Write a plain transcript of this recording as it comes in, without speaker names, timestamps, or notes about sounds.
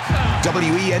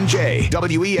WENJ,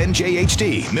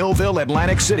 WENJHD, Millville,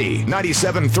 Atlantic City,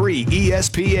 97.3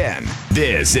 ESPN.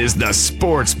 This is the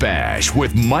Sports Bash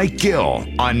with Mike Gill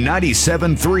on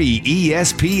 97.3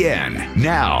 ESPN.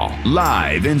 Now,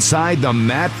 live inside the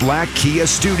Matt Black Kia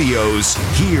Studios,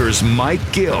 here's Mike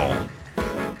Gill.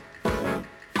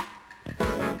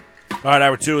 All right,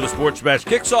 hour two of the Sports Bash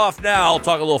kicks off now. I'll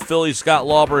talk a little Phillies, Scott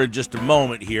Lauber in just a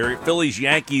moment here.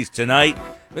 Phillies-Yankees tonight.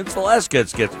 Vince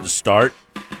Velasquez gets the start.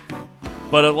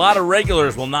 But a lot of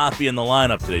regulars will not be in the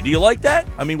lineup today. Do you like that?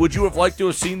 I mean, would you have liked to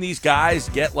have seen these guys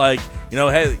get hey,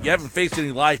 you haven't faced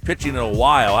any live pitching in a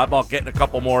while. How about getting a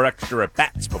couple more extra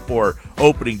at-bats before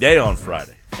opening day on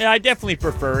Friday? Yeah, I definitely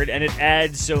prefer it, and it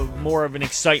adds more of an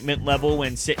excitement level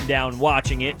when sitting down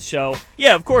watching it. So,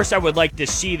 yeah, of course I would like to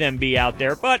see them be out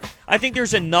there, but I think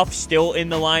there's enough still in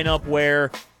the lineup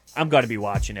where I'm going to be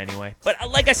watching anyway. But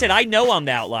like I said, I know I'm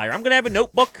the outlier. I'm going to have a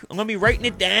notebook. I'm going to be writing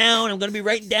it down. I'm going to be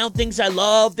writing down things I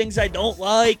love, things I don't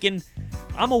like, and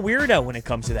I'm a weirdo when it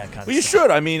comes to that kind of stuff. You should.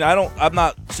 I mean, I'm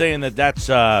not saying that that's,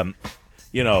 out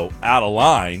of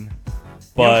line.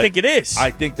 But you don't think it is?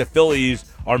 I think the Phillies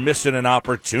are missing an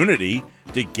opportunity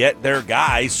to get their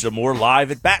guys some more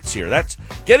live at-bats here. That's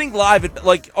getting live at,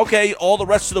 okay, all the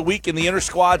rest of the week in the inter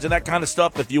squads and that kind of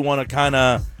stuff, if you want to kind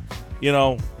of,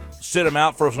 sit them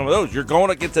out for some of those. You're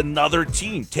going against another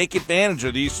team. Take advantage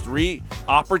of these three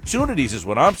opportunities is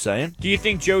what I'm saying. Do you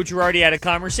think Joe Girardi had a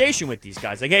conversation with these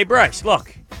guys? Like, hey, Bryce,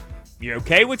 look, you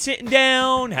okay with sitting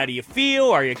down? How do you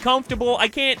feel? Are you comfortable? I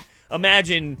can't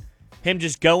imagine him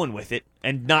just going with it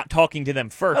and not talking to them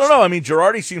first. I don't know. I mean,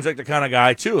 Girardi seems like the kind of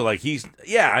guy, too.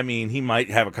 He might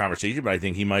have a conversation, but I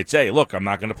think he might say, look, I'm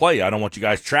not going to play you. I don't want you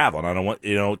guys traveling. I don't want,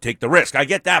 take the risk. I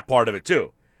get that part of it,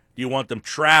 too. You want them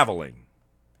traveling.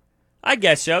 I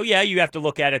guess so. Yeah, you have to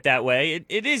look at it that way.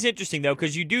 It is interesting, though,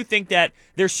 because you do think that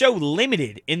they're so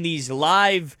limited in these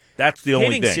live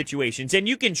hitting situations. And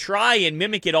you can try and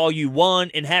mimic it all you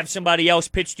want and have somebody else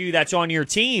pitch to you that's on your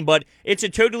team, but it's a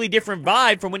totally different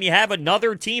vibe from when you have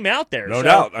another team out there. No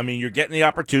doubt. I mean, you're getting the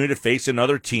opportunity to face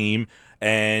another team,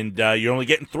 and you're only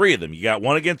getting three of them. You got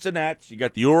one against the Nats, you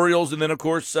got the Orioles, and then, of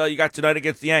course, you got tonight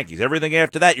against the Yankees. Everything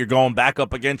after that, you're going back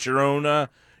up against your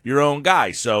own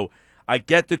guys. So I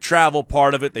get the travel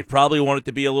part of it. They probably want it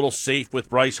to be a little safe with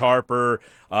Bryce Harper.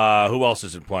 Who else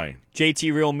isn't playing?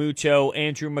 JT Realmuto,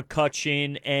 Andrew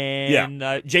McCutchen,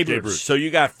 and Jay Bruce. So you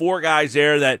got four guys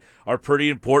there that are pretty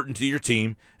important to your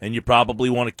team, and you probably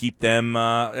want to keep them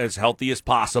as healthy as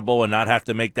possible and not have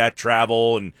to make that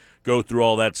travel and go through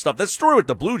all that stuff. That story with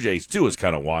the Blue Jays, too, is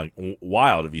kind of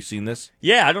wild. Have you seen this?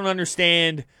 Yeah, I don't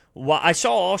understand. I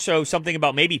saw also something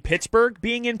about maybe Pittsburgh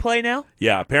being in play now.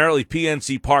 Yeah, apparently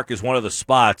PNC Park is one of the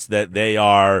spots that they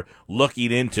are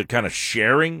looking into kind of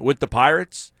sharing with the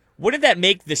Pirates. Wouldn't that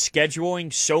make the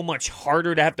scheduling so much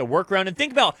harder to have to work around? And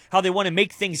think about how they want to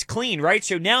make things clean, right?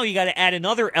 So now you got to add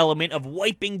another element of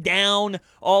wiping down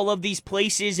all of these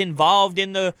places involved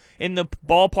in the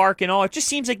ballpark and all. It just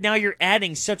seems like now you're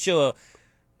adding such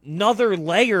another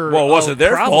layer. Well, it wasn't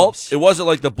their problems. fault. It wasn't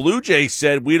like the Blue Jays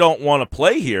said, we don't want to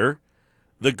play here.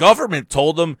 The government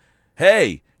told them,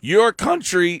 hey, your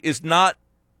country is not,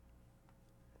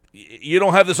 you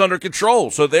don't have this under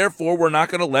control, so therefore we're not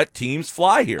going to let teams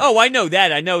fly here. Oh, I know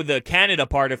that. I know the Canada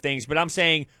part of things, but I'm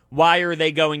saying, why are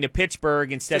they going to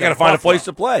Pittsburgh instead of Buffalo? They got to find a place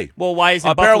to play. Well, why isn't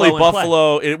apparently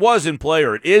Buffalo in play? It was in play,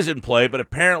 or it is in play, but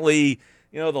apparently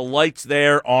the lights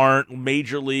there aren't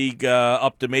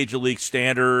up to major league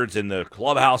standards, and the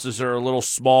clubhouses are a little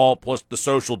small, plus the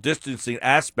social distancing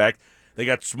aspect. They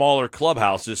got smaller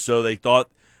clubhouses, so they thought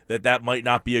that might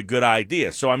not be a good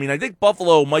idea. So, I mean, I think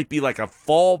Buffalo might be like a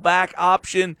fallback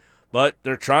option, but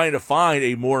they're trying to find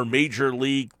a more major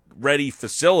league-ready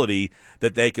facility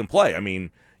that they can play. I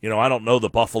mean, I don't know the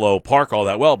Buffalo Park all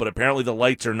that well, but apparently the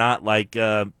lights are not like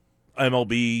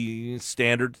MLB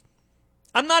standards.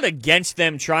 I'm not against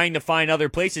them trying to find other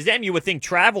places. And you would think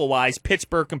travel-wise,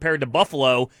 Pittsburgh compared to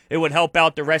Buffalo, it would help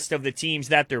out the rest of the teams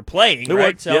that they're playing,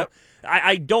 right? So yep.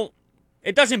 I don't –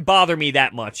 it doesn't bother me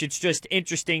that much. It's just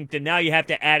interesting that now you have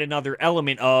to add another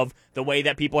element of the way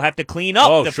that people have to clean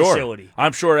up the facility.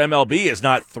 I'm sure MLB is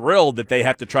not thrilled that they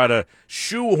have to try to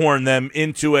shoehorn them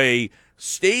into a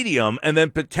stadium and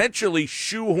then potentially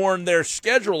shoehorn their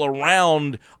schedule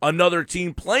around another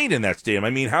team playing in that stadium. I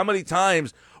mean, how many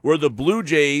times – were the Blue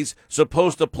Jays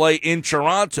supposed to play in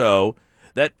Toronto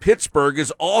that Pittsburgh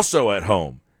is also at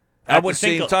home at the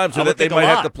same time, so that they might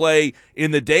have to play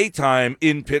in the daytime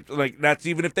in Pittsburgh. Like, that's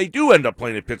even if they do end up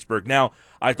playing in Pittsburgh. Now,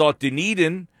 I thought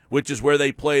Dunedin, which is where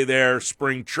they play their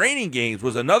spring training games,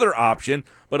 was another option,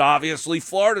 but obviously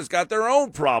Florida's got their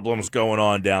own problems going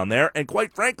on down there, and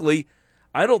quite frankly,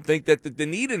 I don't think that the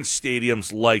Dunedin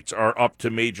Stadium's lights are up to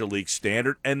Major League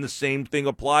standard, and the same thing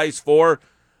applies for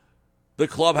the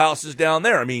clubhouses down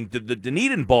there. I mean, the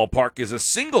Dunedin ballpark is a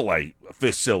single-A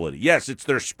facility. Yes, it's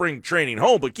their spring training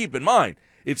home, but keep in mind,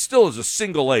 it still is a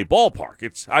single-A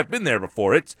ballpark. I've been there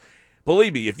before.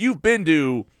 Believe me, if you've been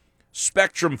to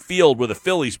Spectrum Field where the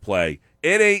Phillies play,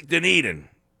 it ain't Dunedin.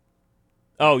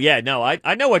 Oh, yeah, no,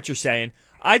 I know what you're saying.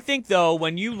 I think, though,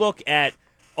 when you look at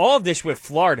all of this with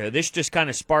Florida, this just kind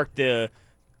of sparked a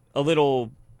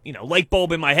little, light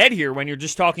bulb in my head here when you're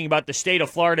just talking about the state of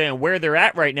Florida and where they're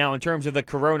at right now in terms of the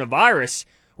coronavirus.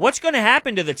 What's going to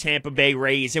happen to the Tampa Bay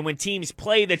Rays? And when teams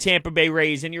play the Tampa Bay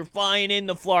Rays and you're flying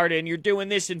into Florida and you're doing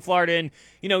this in Florida and,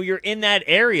 you're in that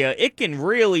area, it can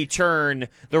really turn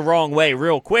the wrong way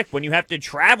real quick when you have to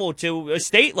travel to a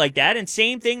state like that. And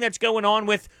same thing that's going on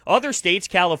with other states,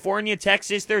 California,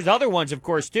 Texas. There's other ones, of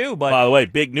course, too. But by the way,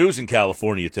 big news in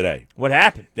California today. What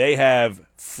happened? They have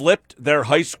flipped their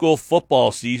high school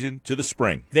football season to the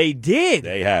spring. They did?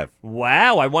 They have.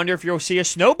 Wow. I wonder if you'll see a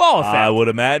snowball effect. I would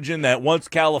imagine that once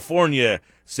California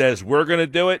says we're going to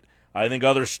do it, I think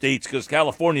other states, because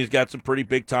California's got some pretty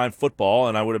big-time football,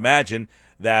 and I would imagine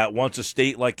that once a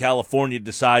state like California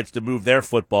decides to move their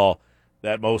football,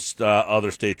 that most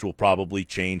other states will probably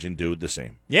change and do the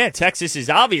same. Yeah, Texas is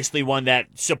obviously one that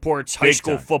supports high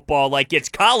school time. football like it's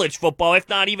college football, if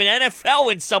not even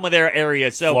NFL in some of their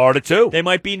areas. So Florida, too. They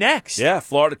might be next. Yeah,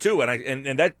 Florida, too.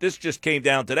 And this just came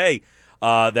down today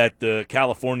that the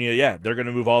California, they're going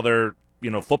to move all their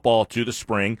football to the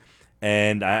spring.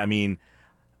 And,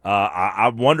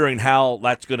 I'm wondering how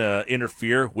that's going to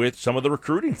interfere with some of the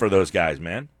recruiting for those guys,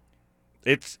 man.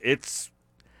 It's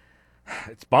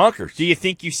bonkers. Do you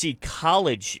think you see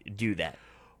college do that?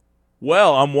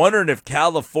 Well, I'm wondering if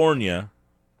California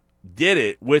did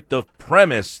it with the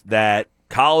premise that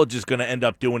college is going to end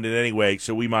up doing it anyway,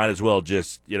 so we might as well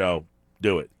just,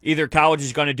 do it. Either college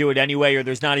is going to do it anyway or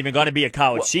there's not even going to be a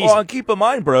college season. Well, and keep in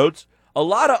mind, Brodes, a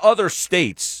lot of other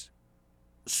states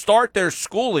start their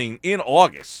schooling in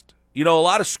August. A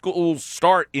lot of schools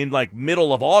start in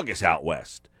middle of August out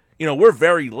west. We're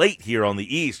very late here on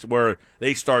the east where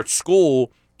they start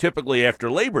school typically after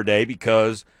Labor Day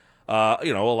because, a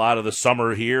lot of the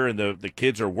summer here and the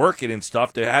kids are working and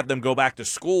stuff. To have them go back to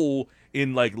school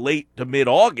in late to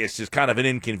mid-August is kind of an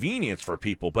inconvenience for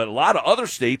people. But a lot of other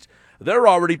states, they're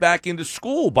already back into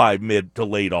school by mid to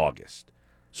late August.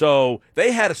 So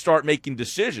they had to start making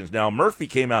decisions. Now, Murphy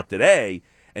came out today,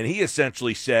 and he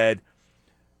essentially said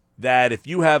that if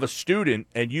you have a student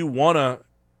and you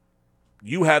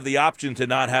have the option to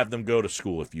not have them go to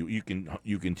school if you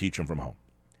can teach them from home.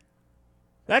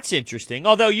 That's interesting.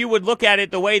 Although you would look at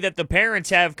it the way that the parents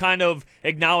have kind of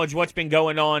acknowledged what's been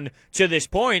going on to this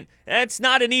point. That's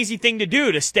not an easy thing to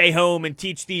do, to stay home and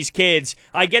teach these kids.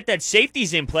 I get that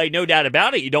safety's in play, no doubt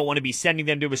about it. You don't want to be sending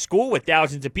them to a school with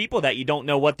thousands of people that you don't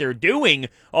know what they're doing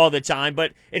all the time.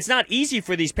 But it's not easy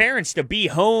for these parents to be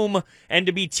home and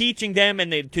to be teaching them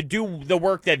and to do the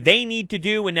work that they need to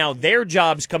do. And now their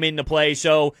jobs come into play.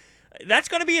 So that's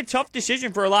going to be a tough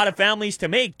decision for a lot of families to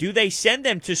make. Do they send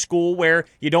them to school where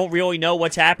you don't really know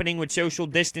what's happening with social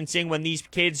distancing when these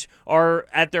kids are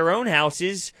at their own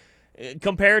houses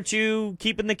compared to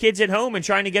keeping the kids at home and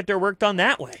trying to get their work done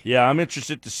that way? Yeah, I'm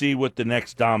interested to see what the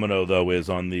next domino, though, is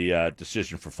on the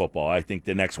decision for football. I think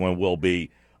the next one will be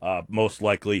most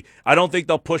likely. I don't think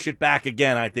they'll push it back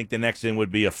again. I think the next thing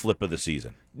would be a flip of the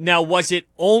season. Now, was it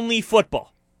only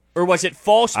football? Or was it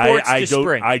fall sports to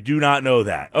spring? I do not know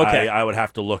that. Okay. I would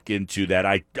have to look into that.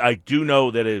 I do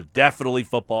know that it's definitely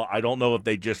football. I don't know if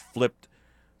they just flipped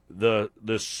the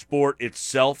sport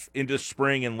itself into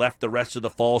spring and left the rest of the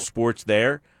fall sports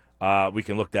there. We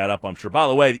can look that up, I'm sure. By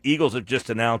the way, the Eagles have just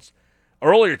announced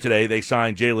earlier today they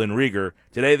signed Jalen Reagor.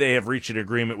 Today they have reached an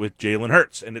agreement with Jalen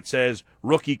Hurts, and it says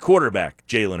rookie quarterback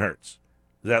Jalen Hurts.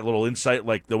 Is that a little insight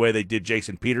like the way they did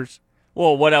Jason Peters?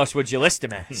 Well, what else would you list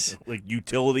him as? Like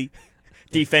utility?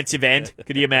 Defensive end,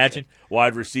 could you imagine?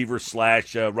 Wide receiver /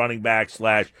 running back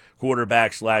 /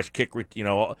 quarterback / kick,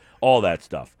 all that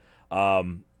stuff. All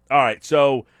right,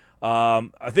 so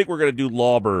I think we're going to do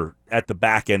Lauber at the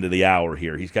back end of the hour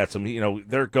here. He's got some,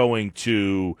 they're going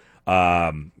to,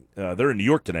 they're in New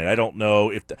York tonight. I don't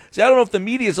know if the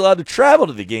media is allowed to travel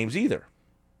to the games either.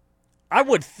 I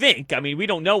would think. I mean, we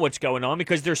don't know what's going on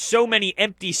because there's so many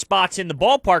empty spots in the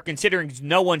ballpark considering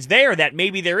no one's there that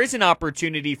maybe there is an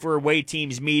opportunity for away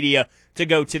teams' media to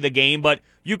go to the game. But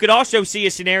you could also see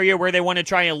a scenario where they want to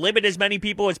try and limit as many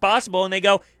people as possible and they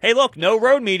go, hey, look, no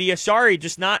road media. Sorry,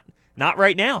 just not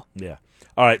right now. Yeah.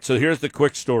 All right, so here's the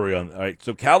quick story on. All right,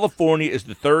 so California is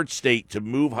the third state to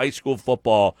move high school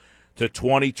football to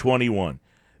 2021.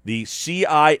 The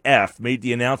CIF made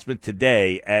the announcement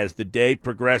today. As the day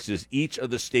progresses, each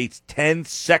of the state's 10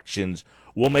 sections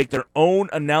will make their own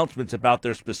announcements about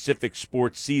their specific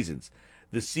sports seasons.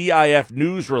 The CIF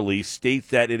news release states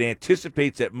that it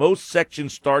anticipates that most section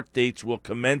start dates will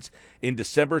commence in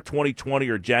December 2020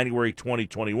 or January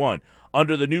 2021.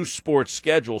 Under the new sports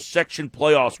schedule, section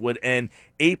playoffs would end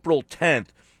April 10th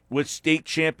with state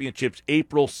championships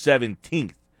April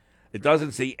 17th. It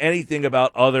doesn't say anything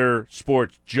about other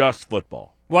sports, just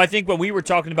football. Well, I think when we were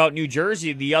talking about New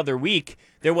Jersey the other week,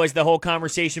 there was the whole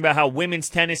conversation about how women's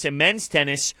tennis and men's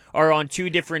tennis are on two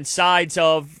different sides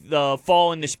of the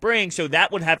fall and the spring, so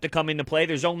that would have to come into play.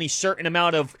 There's only a certain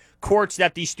amount of courts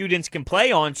that these students can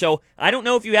play on, so I don't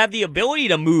know if you have the ability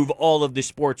to move all of the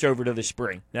sports over to the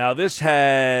spring. Now, this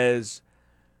has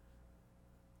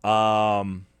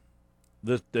that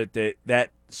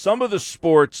some of the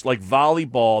sports like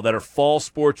volleyball that are fall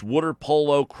sports, water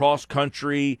polo, cross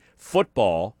country,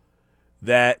 football,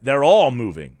 that they're all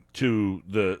moving to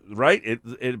the right.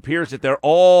 It appears that they're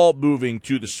all moving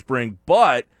to the spring,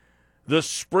 but the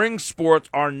spring sports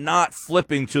are not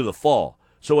flipping to the fall.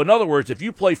 So in other words, if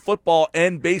you play football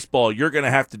and baseball, you're going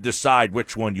to have to decide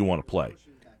which one you want to play.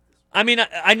 I mean,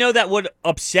 I know that would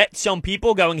upset some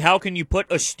people going, how can you put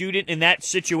a student in that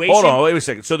situation? Hold on, wait a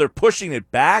second. So they're pushing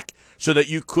it back so that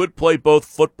you could play both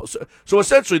football. So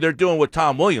essentially they're doing what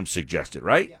Tom Williams suggested,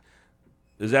 right? Yeah.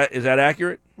 Is that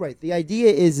accurate? Right. The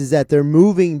idea is that they're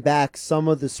moving back some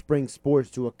of the spring sports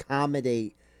to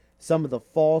accommodate some of the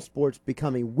fall sports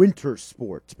becoming winter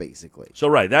sports, basically. So,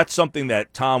 right, that's something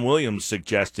that Tom Williams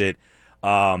suggested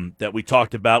that we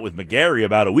talked about with McGarry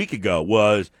about a week ago,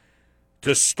 was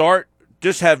to start,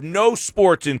 just have no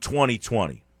sports in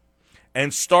 2020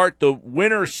 and start the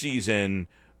winter season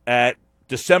at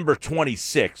December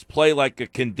 26th, play like a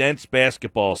condensed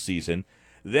basketball season,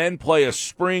 then play a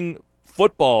spring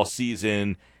football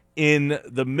season in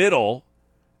the middle,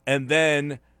 and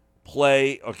then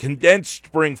play a condensed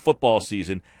spring football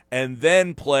season, and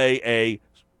then play a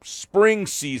spring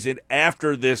season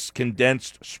after this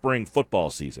condensed spring football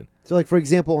season. So, like, for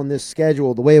example, on this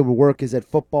schedule, the way it would work is that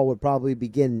football would probably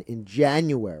begin in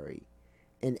January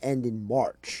and end in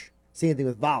March. Same thing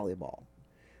with volleyball.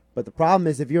 But the problem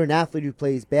is if you're an athlete who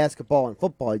plays basketball and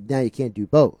football, now you can't do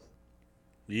both.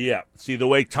 Yeah. See, the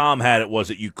way Tom had it was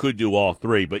that you could do all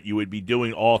three, but you would be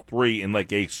doing all three in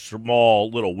like a small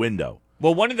little window.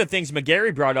 Well, one of the things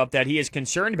McGarry brought up that he is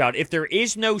concerned about, if there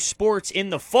is no sports in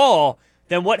the fall,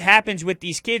 then what happens with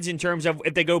these kids in terms of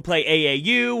if they go play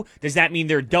AAU? Does that mean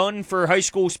they're done for high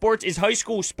school sports? Is high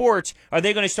school sports, are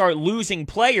they going to start losing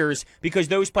players because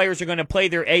those players are going to play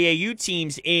their AAU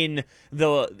teams in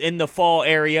the fall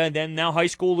area, and then now high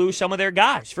school lose some of their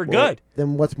guys for good?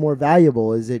 Then what's more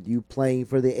valuable? Is it you playing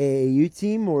for the AAU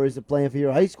team or is it playing for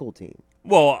your high school team?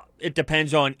 Well, it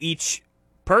depends on each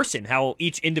person, how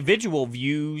each individual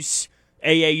views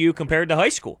AAU compared to high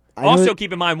school. Also,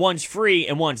 keep in mind, one's free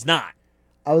and one's not.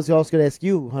 I was also going to ask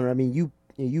you, Hunter. I mean,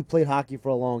 you played hockey for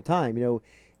a long time. You know,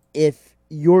 if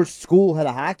your school had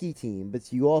a hockey team,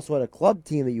 but you also had a club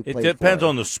team that you played for. It depends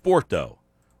on the sport, though.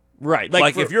 Right.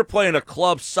 Like if you're playing a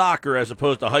club soccer as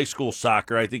opposed to high school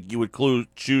soccer, I think you would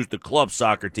choose the club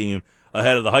soccer team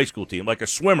ahead of the high school team. Like a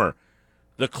swimmer,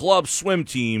 the club swim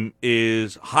team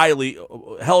is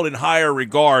held in higher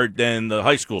regard than the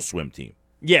high school swim team.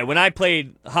 Yeah, when I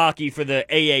played hockey for the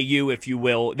AAU, if you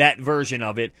will, that version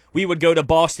of it, we would go to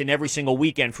Boston every single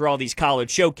weekend for all these college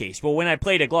showcase. Well, when I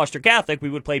played at Gloucester Catholic, we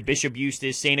would play Bishop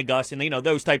Eustace, St. Augustine,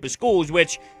 those type of schools,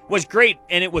 which was great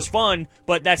and it was fun,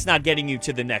 but that's not getting you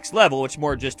to the next level. It's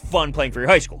more just fun playing for your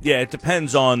high school. Yeah, it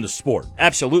depends on the sport.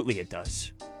 Absolutely it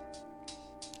does.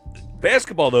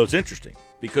 Basketball, though, is interesting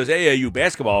because AAU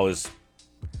basketball is,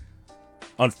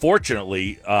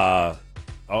 unfortunately,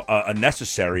 a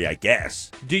necessary, I guess.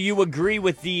 Do you agree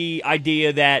with the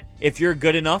idea that if you're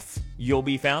good enough, you'll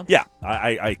be found? Yeah,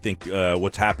 I think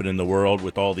what's happened in the world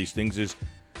with all these things is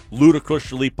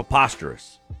ludicrously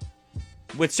preposterous.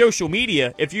 With social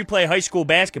media, if you play high school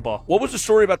basketball. What was the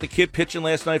story about the kid pitching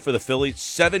last night for the Phillies?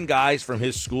 7 guys from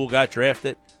his school got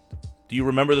drafted. Do you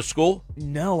remember the school?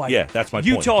 No. Yeah, that's my point.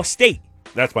 Utah State.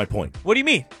 That's my point. What do you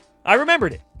mean? I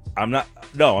remembered it.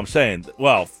 I'm saying,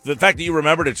 well, the fact that you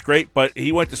remembered it's great, but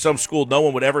he went to some school no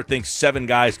one would ever think 7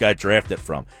 guys got drafted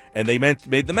from. And they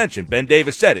made the mention. Ben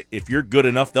Davis said it. If you're good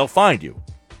enough, they'll find you.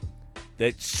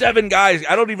 That 7 guys,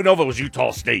 I don't even know if it was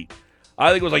Utah State.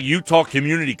 I think it was like Utah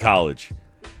Community College.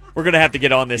 We're going to have to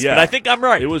get on this, but I think I'm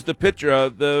right. It was the pitcher,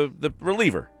 the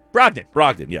reliever.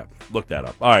 Brogdon, yeah. Look that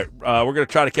up. All right, we're going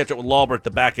to try to catch up with Lauber at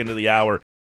the back end of the hour.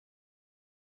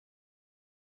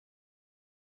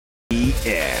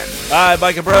 EN. Hi,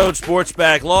 Mike and Brodes, Sports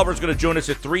Back. Lauber's going to join us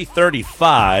at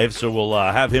 3:35, so we'll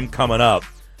have him coming up.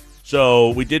 So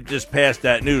we did just pass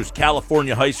that news.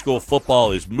 California high school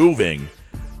football is moving,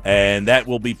 and that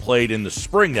will be played in the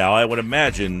spring now. I would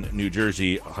imagine New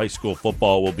Jersey high school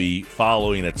football will be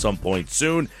following at some point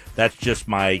soon. That's just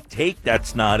my take.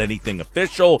 That's not anything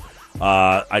official.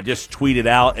 I just tweeted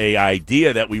out an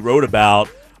idea that we wrote about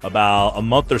a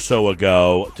month or so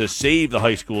ago to save the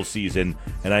high school season,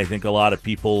 and I think a lot of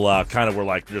people kind of were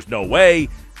like, there's no way.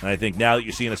 And I think now that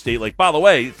you see in a state like, by the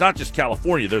way, it's not just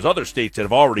California. There's other states that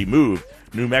have already moved.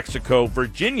 New Mexico,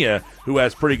 Virginia, who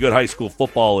has pretty good high school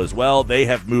football as well. They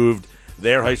have moved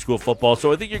their high school football.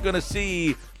 So I think you're going to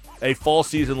see a fall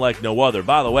season like no other.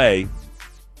 By the way,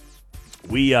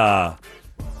 we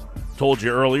told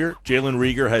you earlier, Jalen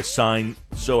Reagor has signed,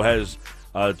 so has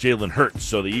Jalen Hurts.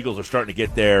 So the Eagles are starting to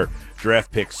get their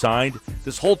draft pick signed.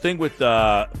 This whole thing with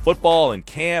football and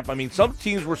camp, I mean, some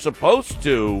teams were supposed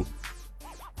to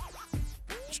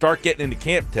start getting into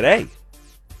camp today.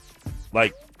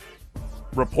 Like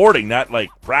reporting, not like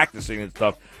practicing and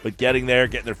stuff, but getting there,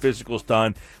 getting their physicals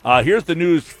done. Here's the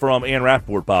news from Ann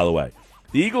Rappaport, by the way.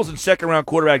 The Eagles and second-round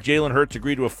quarterback Jalen Hurts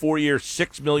agreed to a 4-year,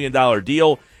 $6 million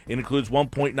deal. It includes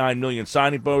 $1.9 million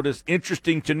signing bonus.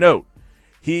 Interesting to note,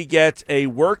 he gets a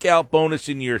workout bonus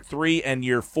in year 3 and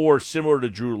year 4, similar to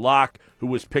Drew Lock, who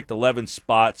was picked 11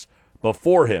 spots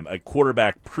before him, a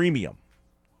quarterback premium.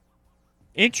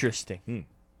 Interesting.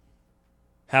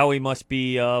 Howie must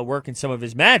be working some of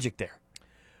his magic there.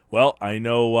 Well, I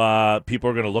know people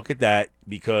are going to look at that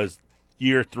because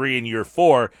year 3 and year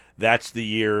 4, that's the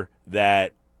year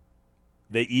that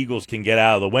the Eagles can get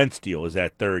out of the Wentz deal, is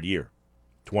that third year,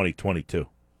 2022.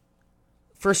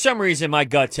 For some reason, my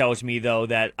gut tells me, though,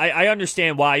 that I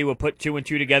understand why you would put 2 and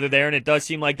 2 together there, and it does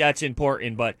seem like that's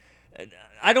important, but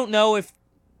I don't know if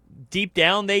deep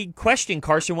down they question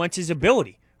Carson Wentz's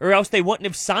ability, or else they wouldn't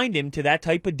have signed him to that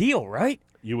type of deal, right?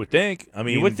 You would think. I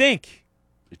mean, you would think.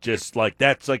 It's just like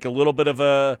that's like a little bit of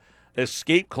a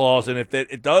escape clause, and if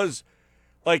it does,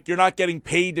 like you're not getting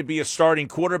paid to be a starting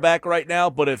quarterback right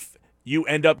now, but if you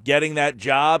end up getting that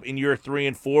job in year 3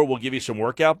 and 4, we'll give you some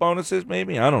workout bonuses,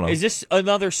 maybe? I don't know. Is this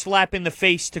another slap in the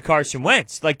face to Carson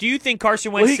Wentz? Like, do you think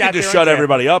Carson Wentz he could just shut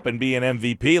everybody up and be an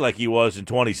MVP like he was in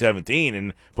 2017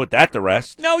 and put that to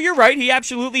rest? No, you're right. He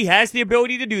absolutely has the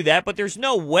ability to do that, but there's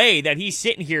no way that he's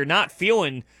sitting here not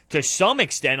feeling, to some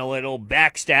extent, a little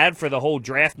backstabbed for the whole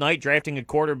draft night, drafting a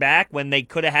quarterback when they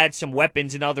could have had some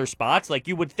weapons in other spots. Like,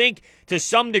 you would think, to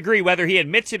some degree, whether he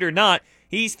admits it or not,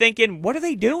 he's thinking, what are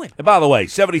they doing? And by the way,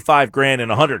 $75,000 and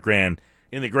 $100,000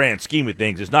 in the grand scheme of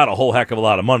things is not a whole heck of a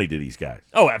lot of money to these guys.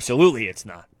 Oh, absolutely it's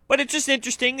not. But it's just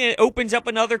interesting. It opens up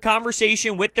another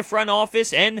conversation with the front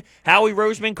office and Howie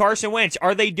Roseman, Carson Wentz.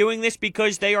 Are they doing this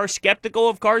because they are skeptical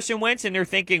of Carson Wentz and they're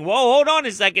thinking, whoa, hold on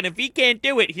a second. If he can't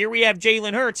do it, here we have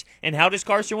Jalen Hurts. And how does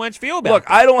Carson Wentz feel about it?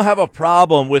 Look, I don't have a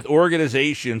problem with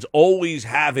organizations always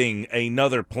having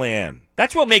another plan.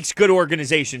 That's what makes good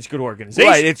organizations good organizations.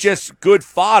 Right. It's just good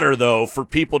fodder, though, for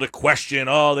people to question,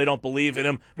 oh, they don't believe in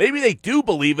him. Maybe they do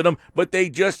believe in him, but they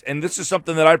just, and this is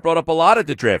something that I brought up a lot at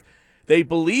the draft, they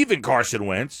believe in Carson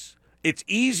Wentz. It's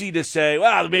easy to say,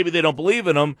 well, maybe they don't believe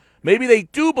in him. Maybe they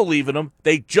do believe in him.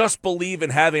 They just believe in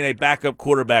having a backup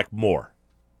quarterback more.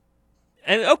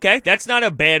 And okay, that's not a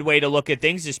bad way to look at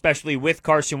things, especially with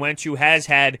Carson Wentz, who has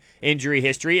had injury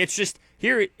history. It's just,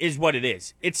 here is what it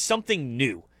is. It's something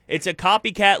new. It's a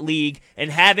copycat league,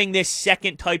 and having this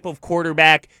second type of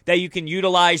quarterback that you can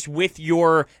utilize with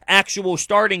your actual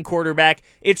starting quarterback,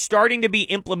 it's starting to be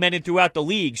implemented throughout the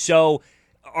league. So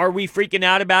are we freaking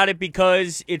out about it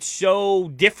because it's so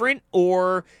different,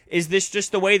 or is this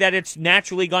just the way that it's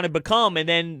naturally going to become, and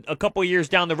then a couple years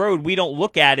down the road, we don't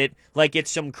look at it like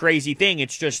it's some crazy thing.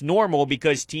 It's just normal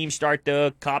because teams start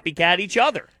to copycat each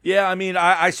other. Yeah, I mean,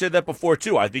 I said that before,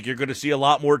 too. I think you're going to see a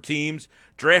lot more teams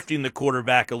drafting the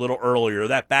quarterback a little earlier,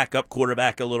 that backup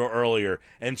quarterback a little earlier,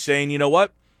 and saying, you know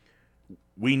what,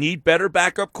 we need better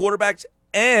backup quarterbacks,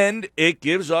 and it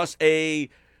gives us a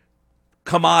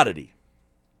commodity.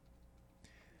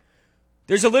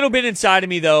 There's a little bit inside of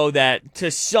me, though, that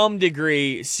to some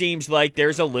degree seems like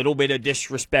there's a little bit of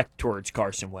disrespect towards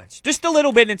Carson Wentz. Just a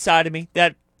little bit inside of me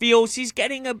that feels he's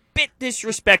getting a bit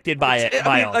disrespected by it.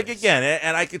 Like, again,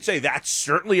 and I could say that's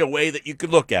certainly a way that you could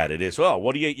look at it is, well,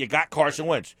 what do you got Carson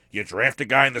Wentz. You draft a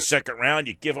guy in the second round,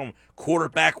 you give him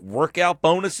quarterback workout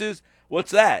bonuses.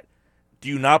 What's that? Do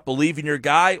you not believe in your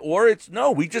guy? Or it's,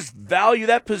 no, we just value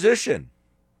that position.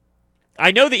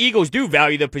 I know the Eagles do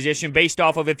value the position based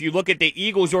off of if you look at the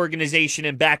Eagles organization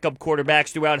and backup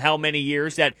quarterbacks throughout how many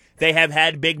years that they have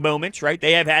had big moments, right?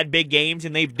 They have had big games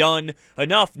and they've done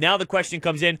enough. Now the question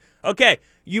comes in, okay,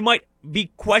 you might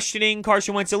be questioning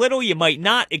Carson Wentz a little, you might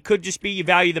not. It could just be you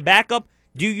value the backup.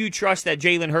 Do you trust that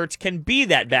Jalen Hurts can be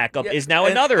that backup is now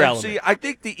another element. See, I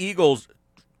think the Eagles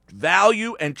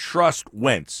value and trust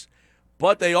Wentz,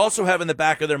 but they also have in the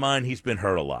back of their mind he's been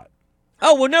hurt a lot.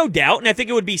 Oh, well, no doubt, and I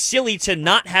think it would be silly to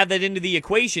not have that into the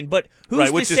equation, but who's right,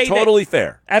 to which say is totally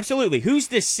fair. Absolutely. Who's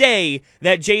to say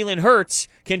that Jalen Hurts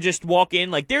can just walk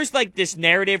in? Like, there's like this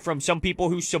narrative from some people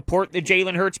who support the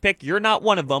Jalen Hurts pick. You're not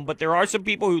one of them, but there are some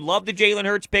people who love the Jalen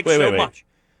Hurts pick so much.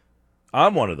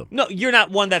 I'm one of them. No, you're not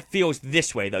one that feels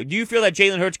this way, though. Do you feel that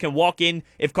Jalen Hurts can walk in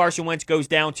if Carson Wentz goes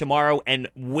down tomorrow and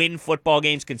win football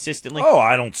games consistently? Oh,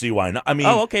 I don't see why not. I mean,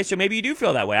 okay, so maybe you do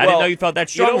feel that way. I didn't know you felt that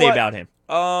strongly about him.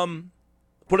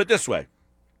 Put it this way.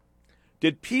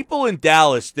 Did people in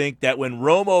Dallas think that when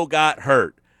Romo got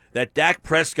hurt, that Dak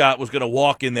Prescott was going to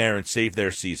walk in there and save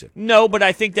their season? No, but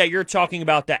I think that you're talking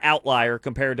about the outlier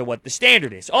compared to what the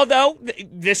standard is. Although,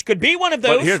 this could be one of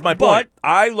those. But here's my point.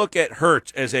 I look at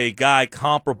Hurts as a guy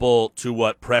comparable to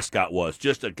what Prescott was.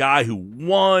 Just a guy who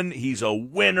won. He's a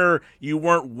winner. You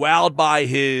weren't wowed by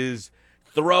his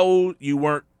throw. You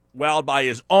weren't wowed by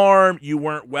his arm. You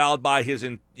weren't wowed by his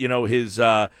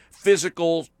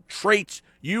physical traits.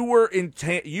 You were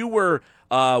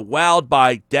wowed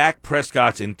by Dak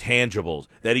Prescott's intangibles,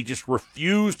 that he just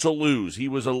refused to lose. He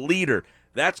was a leader.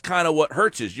 That's kind of what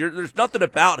Hurts is. There's nothing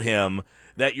about him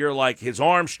that you're like his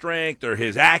arm strength or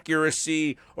his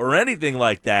accuracy or anything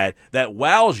like that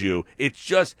wows you. It's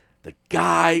just the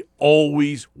guy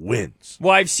always wins.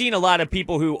 Well, I've seen a lot of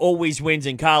people who always wins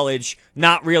in college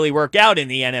not really work out in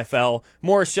the NFL,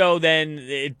 more so than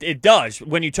it does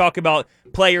when you talk about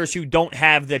players who don't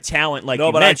have the talent like you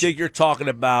mentioned. I think you're talking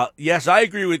about, yes, I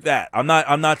agree with that. I'm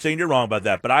not saying you're wrong about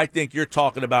that, but I think you're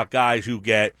talking about guys who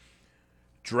get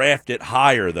drafted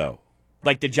higher, though.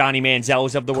 Like the Johnny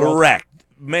Manziels of the world? Correct.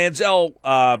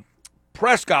 Manziel,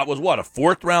 Prescott was what, a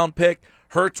fourth-round pick?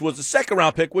 Hurts was a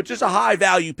second-round pick, which is a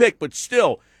high-value pick, but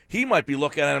still, he might be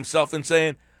looking at himself and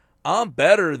saying, I'm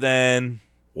better than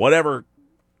whatever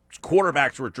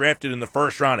quarterbacks were drafted in the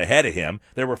first round ahead of him.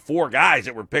 There were 4 guys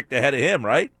that were picked ahead of him,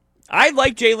 right? I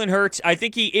like Jalen Hurts. I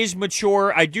think he is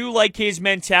mature. I do like his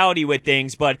mentality with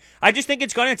things, but I just think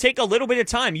it's going to take a little bit of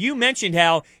time. You mentioned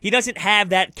how he doesn't have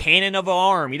that cannon of an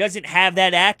arm. He doesn't have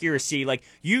that accuracy. Like,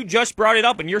 you just brought it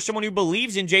up, and you're someone who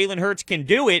believes in Jalen Hurts can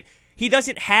do it. He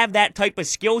doesn't have that type of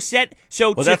skill set.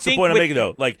 So that's the point I'm making,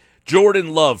 though. Like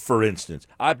Jordan Love, for instance.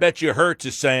 I bet you Hurts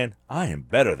is saying, I am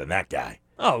better than that guy.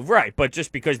 Oh, right. But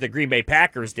just because the Green Bay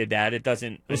Packers did that, it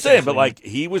doesn't. I'm saying, but like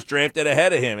he was drafted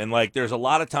ahead of him. And like there's a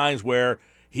lot of times where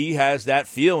he has that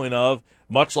feeling of,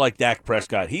 much like Dak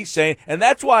Prescott. He's saying, and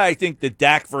that's why I think the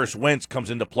Dak versus Wentz comes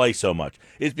into play so much,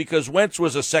 is because Wentz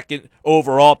was a second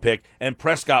overall pick and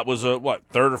Prescott was a,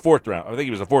 third or fourth round? I think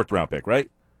he was a fourth-round pick,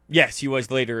 right? Yes, he was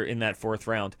later in that fourth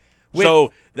round.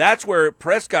 So that's where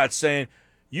Prescott's saying,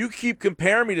 you keep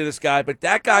comparing me to this guy, but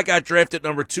that guy got drafted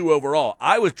number 2 overall.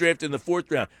 I was drafted in the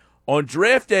 4th round. On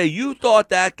draft day, you thought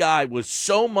that guy was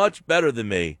so much better than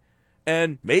me,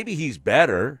 and maybe he's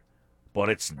better, but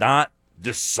it's not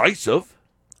decisive.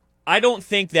 I don't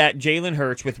think that Jalen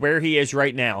Hurts, with where he is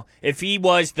right now, if he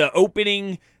was the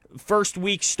opening first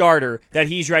week starter, that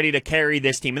he's ready to carry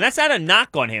this team. And that's not a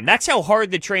knock on him. That's how hard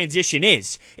the transition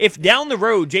is. If down the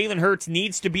road Jalen Hurts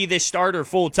needs to be this starter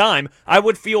full time, I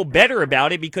would feel better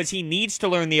about it because he needs to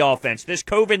learn the offense. This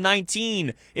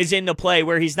COVID-19 is into play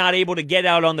where he's not able to get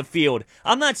out on the field.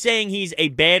 I'm not saying he's a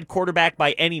bad quarterback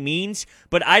by any means,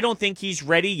 but I don't think he's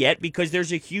ready yet because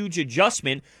there's a huge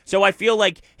adjustment. So I feel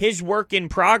like his work in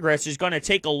progress is going to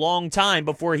take a long time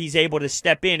before he's able to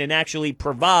step in and actually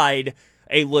provide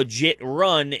a legit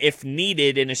run if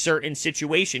needed in a certain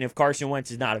situation if Carson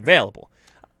Wentz is not available.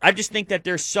 I just think that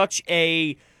there's such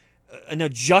an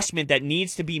adjustment that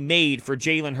needs to be made for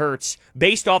Jalen Hurts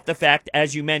based off the fact,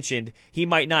 as you mentioned, he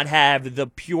might not have the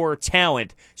pure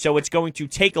talent, so it's going to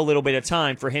take a little bit of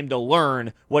time for him to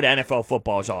learn what NFL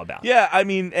football is all about. Yeah, I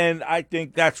mean, and I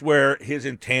think that's where his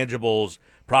intangibles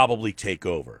probably take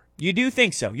over. You do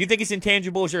think so? You think his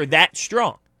intangibles are that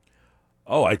strong?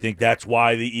 Oh, I think that's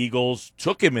why the Eagles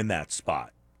took him in that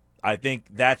spot. I think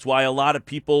that's why a lot of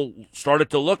people started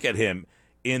to look at him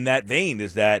in that vein,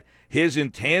 is that his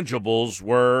intangibles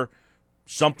were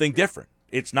something different.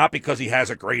 It's not because he has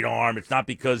a great arm. It's not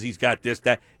because he's got this,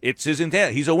 that. It's his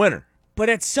intent. He's a winner. But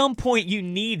at some point, you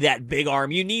need that big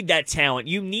arm. You need that talent.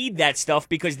 You need that stuff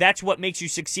because that's what makes you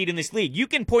succeed in this league. You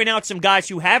can point out some guys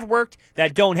who have worked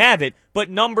that don't have it, but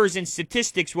numbers and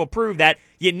statistics will prove that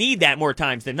you need that more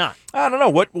times than not. I don't know.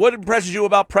 What impresses you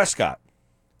about Prescott?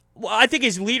 Well, I think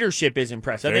his leadership is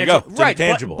impressive. There you go. It's right,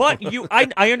 intangible. But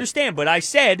I understand. But I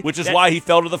said, which is why he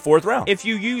fell to the fourth round. If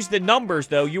you use the numbers,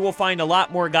 though, you will find a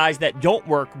lot more guys that don't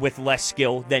work with less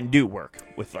skill than do work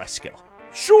with less skill.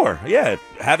 Sure, yeah,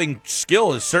 having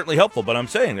skill is certainly helpful, but I'm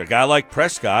saying a guy like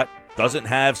Prescott doesn't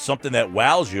have something that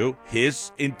wows you.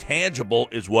 His intangible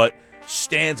is what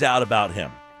stands out about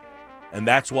him, and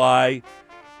that's why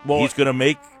he's going to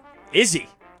make. Is he?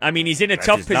 I mean, he's in a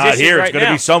tough position not here. right it's going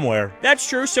to be somewhere. That's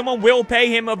true. Someone will pay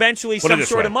him eventually some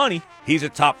sort of money. He's a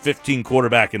top 15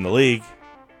 quarterback in the league.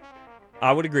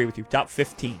 I would agree with you. Top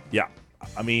 15. Yeah.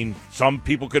 I mean, some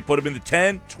people could put him in the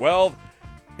 10, 12.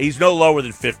 He's no lower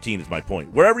than 15 is my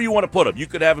point. Wherever you want to put him, you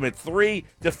could have him at 3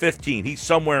 to 15. He's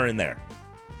somewhere in there.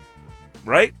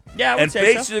 Right? Yeah, I would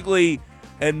say basically,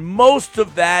 and most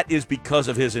of that is because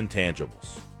of his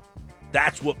intangibles.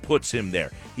 That's what puts him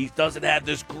there. He doesn't have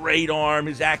this great arm.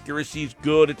 His accuracy's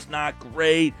good. It's not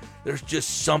great. There's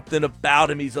just something about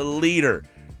him. He's a leader.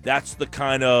 That's the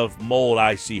kind of mold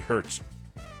I see Hurts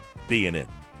being in.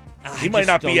 He might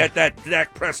not be at that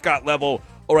Dak Prescott level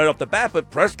or right off the bat,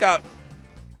 but Prescott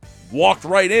walked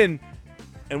right in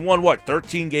and won,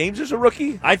 13 games as a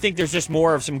rookie? I think there's just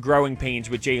more of some growing pains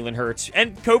with Jalen Hurts.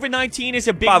 And COVID-19 is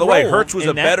a big By the way, role Hurts was in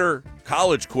a that. better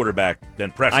college quarterback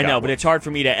than Prescott. I know, was. but it's hard for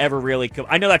me to ever really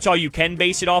I know that's all you can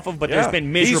base it off of, but there's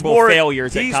been miserable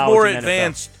failures at college. He's more and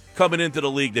advanced coming into the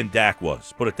league than Dak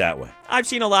was, put it that way. I've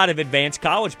seen a lot of advanced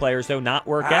college players, though, not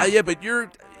work out. Yeah, but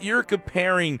you're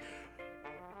comparing,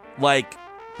 like,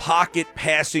 pocket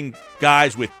passing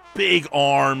guys with big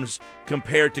arms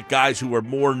compared to guys who are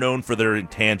more known for their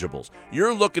intangibles.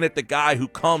 You're looking at the guy who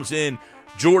comes in,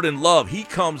 Jordan Love. He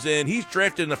comes in, he's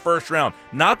drafted in the first round,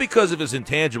 not because of his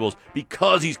intangibles,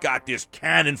 because he's got this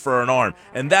cannon for an arm.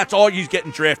 And that's all he's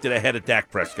getting drafted ahead of Dak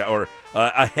Prescott, or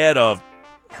ahead of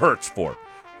Hurts for.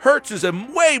 Hurts is a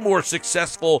way more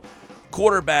successful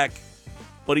quarterback,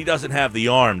 but he doesn't have the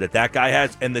arm that guy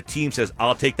has, and the team says,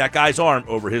 I'll take that guy's arm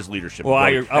over his leadership. Well,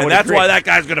 and that's why that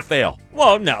guy's going to fail.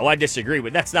 Well, no, I disagree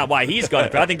with that's not why he's going to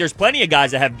fail. I think there's plenty of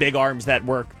guys that have big arms that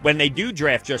work when they do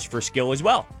draft just for skill as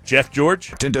well. Jeff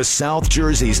George? Into South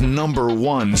Jersey's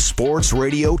 #1 sports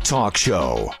radio talk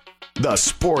show, The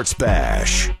Sports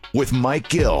Bash, with Mike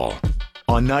Gill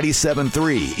on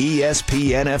 97.3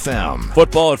 ESPN FM.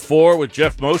 Football at 4 with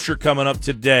Jeff Mosher coming up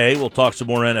today. We'll talk some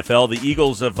more NFL. The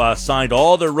Eagles have signed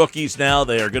all their rookies now.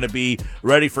 They are going to be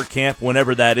ready for camp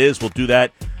whenever that is. We'll do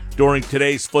that during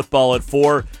today's Football at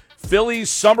 4. Phillies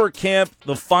summer camp,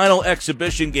 the final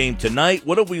exhibition game tonight.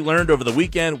 What have we learned over the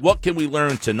weekend? What can we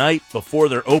learn tonight before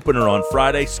their opener on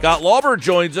Friday? Scott Lauber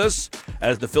joins us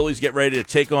as the Phillies get ready to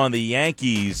take on the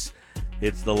Yankees.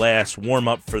 It's the last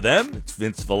warm-up for them. It's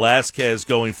Vince Velasquez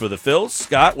going for the Phils.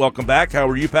 Scott, welcome back. How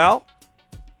are you, pal?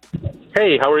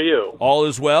 Hey, how are you? All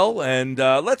is well. And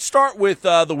let's start with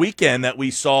the weekend that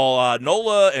we saw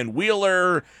Nola and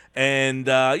Wheeler and,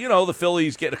 the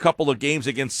Phillies get a couple of games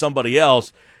against somebody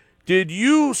else. Did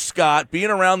you, Scott,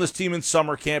 being around this team in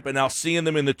summer camp and now seeing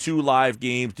them in the 2 live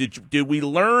games, did we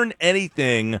learn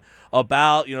anything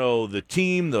about, the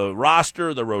team, the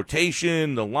roster, the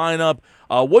rotation, the lineup?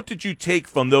 What did you take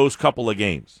from those couple of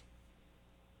games?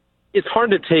 It's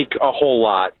hard to take a whole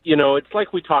lot. It's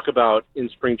like we talk about in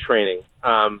spring training.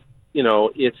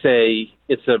 It's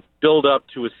a build-up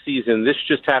to a season. This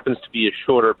just happens to be a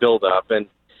shorter build-up. And,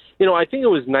 I think it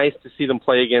was nice to see them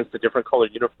play against a different colored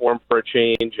uniform for a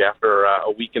change after a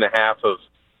week and a half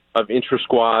of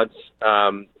intra-squads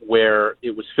where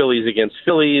it was Phillies against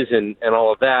Phillies and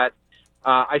all of that.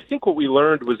 I think what we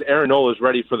learned was Aaron Nola is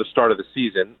ready for the start of the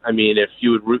season. I mean, if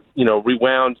you would,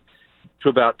 rewound to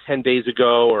about 10 days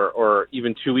ago or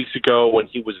even 2 weeks ago when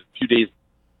he was a few days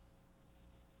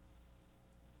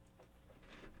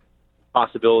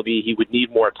possibility he would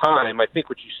need more time. I think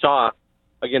what you saw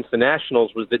against the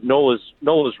Nationals was that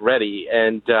Nola's ready,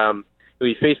 and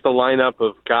we faced a lineup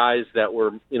of guys that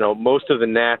were, most of the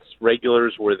Nats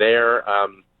regulars were there.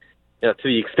 To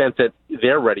the extent that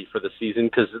they're ready for the season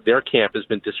because their camp has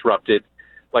been disrupted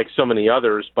like so many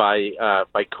others by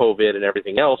COVID and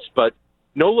everything else. But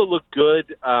Nola looked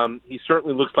good. He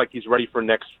certainly looks like he's ready for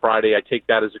next Friday. I take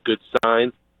that as a good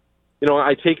sign.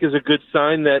 I take as a good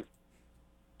sign that,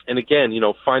 and again,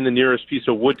 find the nearest piece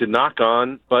of wood to knock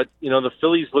on. But, the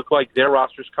Phillies look like their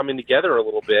roster's coming together a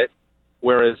little bit,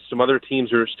 whereas some other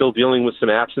teams are still dealing with some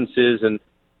absences and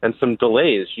some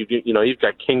delays. You've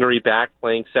got Kingery back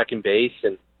playing second base,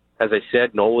 and as I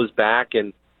said, Nola's back,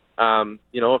 and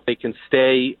if they can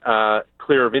stay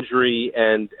clear of injury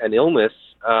and illness,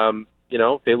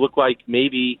 they look like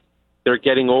maybe they're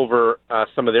getting over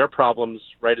some of their problems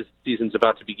right as the season's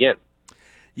about to begin.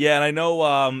 Yeah, and I know,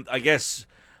 I guess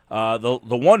the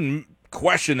one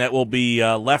question that will be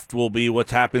left will be what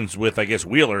happens with, I guess,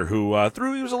 Wheeler, who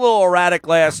he was a little erratic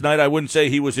last night. I wouldn't say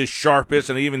he was his sharpest,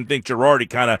 and I even think Girardi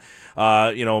kind of,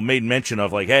 made mention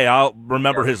of, like, hey, I'll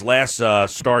remember his last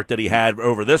start that he had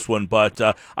over this one. But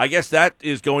I guess that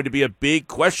is going to be a big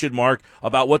question mark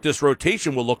about what this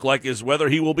rotation will look like, is whether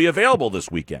he will be available this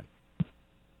weekend.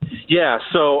 Yeah,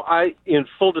 so in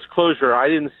full disclosure, I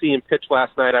didn't see him pitch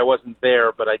last night. I wasn't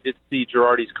there, but I did see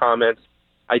Girardi's comments.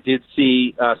 I did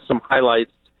see some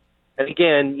highlights. And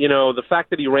again, the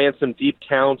fact that he ran some deep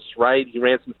counts, right? He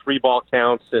ran some 3-ball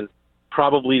counts and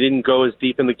probably didn't go as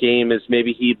deep in the game as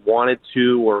maybe he'd wanted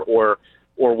to or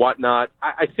whatnot.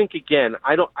 I think, again,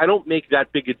 I don't make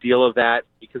that big a deal of that,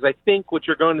 because I think what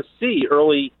you're going to see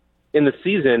early in the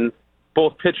season,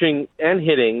 both pitching and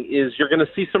hitting, is you're going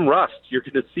to see some rust. You're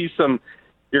going to see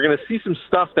some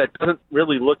stuff that doesn't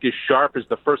really look as sharp as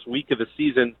the first week of the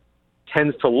season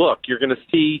tends to look. You're going to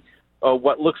see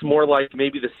what looks more like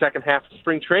maybe the second half of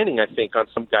spring training, I think, on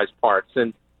some guys' parts.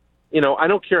 And, I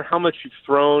don't care how much you've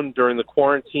thrown during the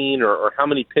quarantine or how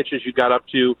many pitches you got up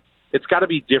to. It's got to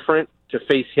be different to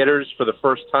face hitters for the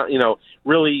first time,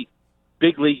 really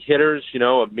big league hitters,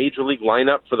 a major league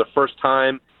lineup for the first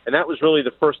time. And that was really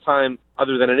the first time,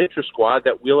 other than an intra-squad,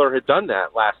 that Wheeler had done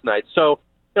that last night. So,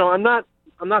 I'm not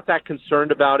that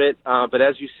concerned about it. But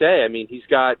as you say, I mean, he's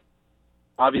got,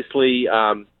 obviously,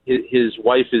 his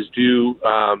wife is due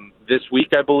this week,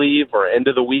 I believe, or end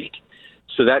of the week.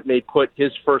 So that may put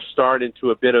his first start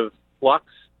into a bit of flux.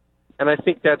 And I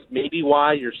think that's maybe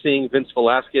why you're seeing Vince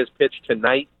Velasquez pitch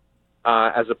tonight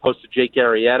as opposed to Jake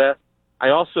Arrieta. I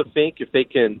also think if they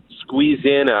can squeeze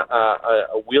in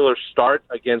a Wheeler start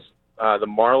against the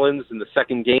Marlins in the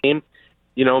second game,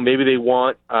 maybe they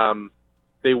want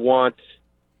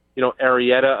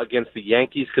Arrieta against the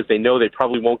Yankees, because they know they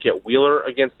probably won't get Wheeler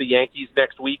against the Yankees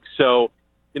next week. So,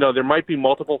 there might be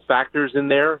multiple factors in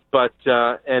there, but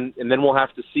and then we'll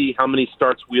have to see how many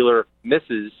starts Wheeler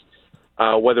misses,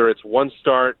 whether it's one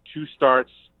start, 2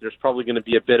 starts. There's probably going to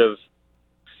be a bit of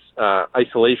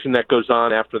isolation that goes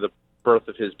on after the birth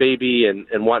of his baby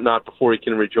and whatnot before he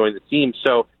can rejoin the team.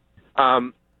 So,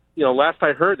 last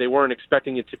I heard, they weren't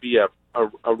expecting it to be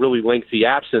a really lengthy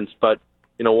absence, but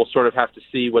we'll sort of have to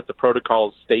see what the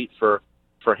protocols state for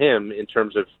him in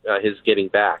terms of his getting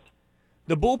back.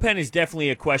 The bullpen is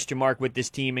definitely a question mark with this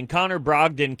team, and Connor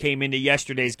Brogdon came into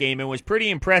yesterday's game and was pretty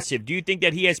impressive. Do you think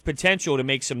that he has potential to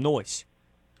make some noise?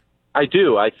 I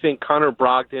do. I think Connor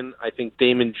Brogdon, I think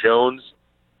Damon Jones,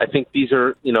 I think these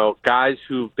are, guys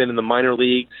who've been in the minor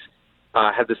leagues.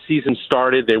 Had the season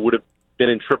started, they would have been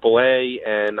in AAA,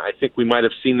 and I think we might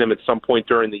have seen them at some point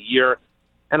during the year.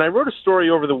 And I wrote a story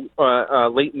over the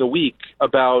late in the week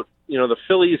about, the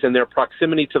Phillies and their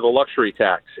proximity to the luxury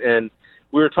tax. And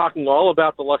we were talking all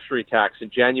about the luxury tax in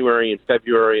January and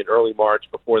February and early March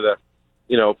before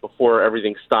before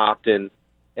everything stopped. And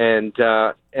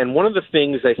one of the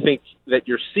things I think that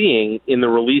you're seeing in the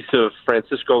release of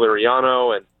Francisco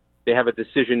Liriano, and they have a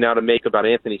decision now to make about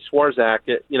Anthony Swarzak,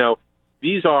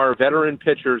 these are veteran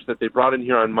pitchers that they brought in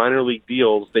here on minor league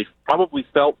deals. They probably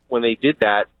felt when they did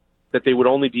that they would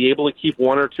only be able to keep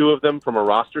 1 or 2 of them from a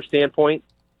roster standpoint.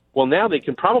 Well, now they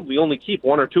can probably only keep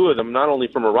 1 or 2 of them, not only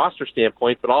from a roster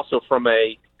standpoint, but also from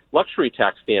a luxury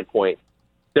tax standpoint.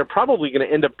 They're probably going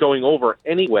to end up going over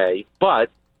anyway, but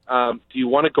do you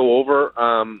want to go over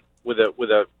with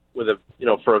a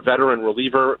for a veteran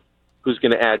reliever who's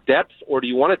going to add depth, or do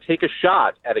you want to take a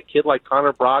shot at a kid like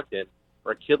Connor Brogdon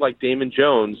or a kid like Damon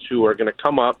Jones, who are going to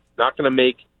come up, not going to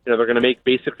make, they're going to make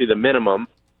basically the minimum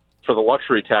for the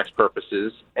luxury tax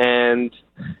purposes, and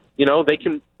they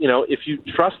can, if you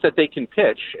trust that they can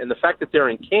pitch, and the fact that they're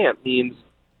in camp means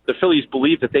the Phillies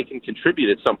believe that they can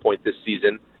contribute at some point this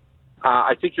season.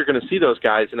 I think you're going to see those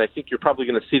guys, and I think you're probably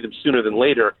going to see them sooner than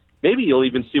later. Maybe you'll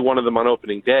even see one of them on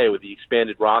opening day with the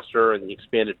expanded roster and the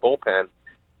expanded bullpen.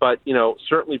 But,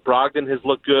 certainly Brogdon has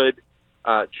looked good.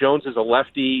 Jones is a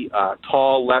lefty,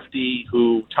 tall lefty,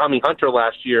 who Tommy Hunter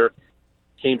last year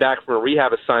came back from a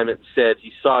rehab assignment and said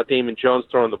he saw Damon Jones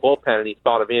throw in the bullpen and he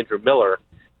thought of Andrew Miller.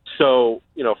 So,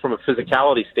 from a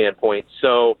physicality standpoint.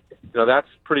 So, that's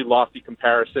a pretty lofty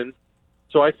comparison.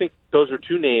 So I think those are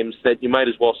 2 names that you might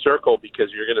as well circle,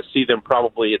 because you're going to see them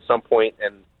probably at some point,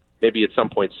 and maybe at some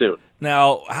point soon.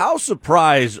 Now, how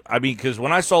surprised? I mean, because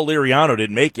when I saw Liriano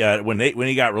didn't make it when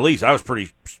he got released, I was pretty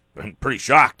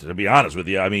shocked, to be honest with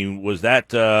you. I mean, was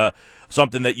that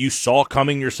something that you saw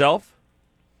coming yourself?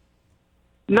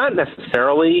 Not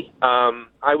necessarily.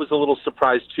 I was a little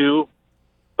surprised too,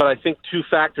 but I think two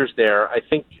factors there. I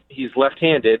think he's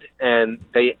left-handed, and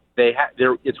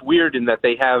it's weird in that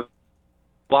they have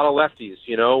a lot of lefties.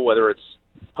 Whether it's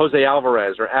Jose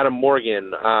Alvarez or Adam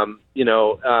Morgan.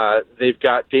 They've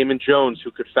got Damon Jones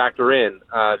who could factor in.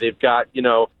 They've got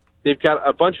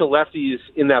a bunch of lefties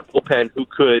in that bullpen who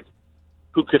could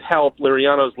help.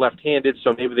 Liriano's left-handed,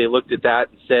 so maybe they looked at that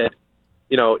and said,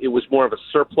 it was more of a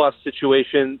surplus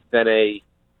situation than a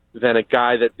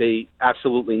guy that they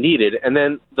absolutely needed. And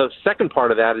then the second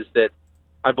part of that is that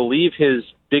I believe his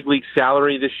big league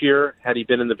salary this year, had he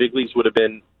been in the big leagues, would have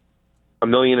been $1.5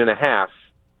 million.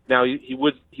 Now he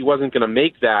wasn't going to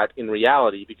make that in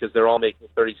reality because they're all making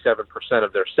 37%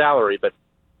 of their salary. But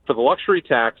for the luxury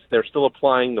tax, they're still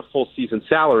applying the full season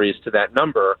salaries to that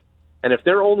number. And if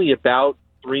they're only about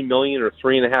 $3 million or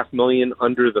 $3.5 million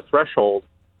under the threshold,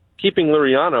 keeping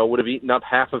Liriano would have eaten up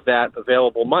half of that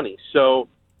available money. So,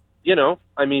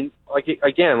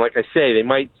 like I say, they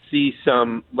might see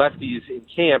some lefties in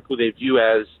camp who they view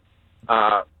as,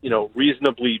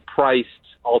 reasonably priced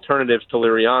alternatives to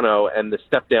Liriano, and the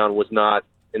step down was not,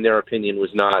 in their opinion,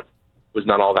 was not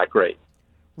all that great.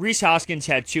 Rhys Hoskins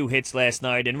had 2 hits last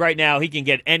night, and right now he can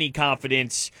get any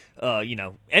confidence.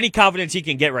 Any confidence he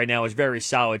can get right now is very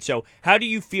solid. So, how do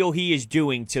you feel he is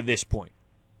doing to this point?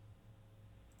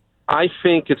 I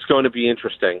think it's going to be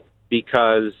interesting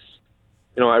because,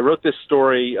 I wrote this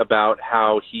story about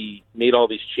how he made all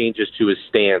these changes to his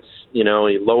stance. He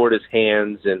lowered his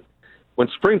hands, and when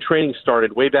spring training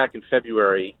started way back in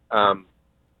February, I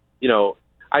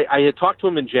had talked to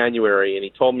him in January, and he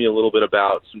told me a little bit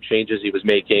about some changes he was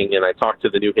making, and I talked to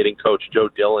the new hitting coach, Joe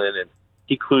Dillon, and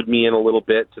he clued me in a little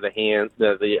bit to the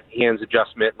hands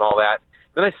adjustment and all that.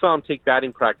 Then I saw him take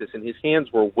batting practice, and his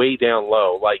hands were way down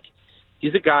low. Like,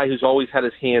 he's a guy who's always had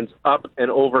his hands up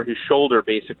and over his shoulder,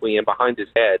 basically, and behind his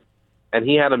head, and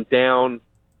he had them down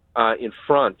in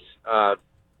front.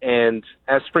 And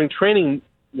as spring training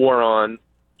wore on,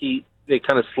 they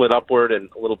kind of slid upward and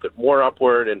a little bit more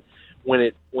upward, and when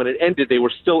it ended, they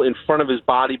were still in front of his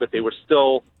body, but they were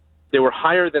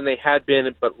higher than they had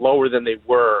been, but lower than they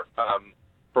were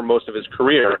for most of his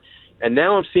career. And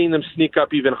now I'm seeing them sneak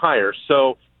up even higher.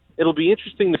 So it'll be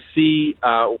interesting to see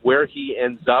where he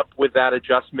ends up with that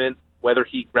adjustment, whether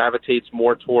he gravitates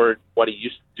more toward what he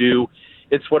used to do.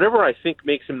 It's whatever I think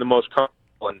makes him the most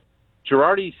comfortable. And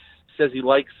Girardi says he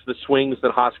likes the swings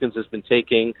that Hoskins has been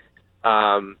taking.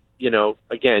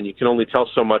 Again, you can only tell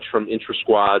so much from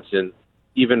intra-squads and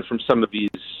even from some of these,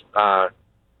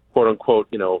 quote-unquote,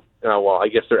 I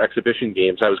guess they're exhibition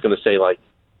games. I was going to say, like,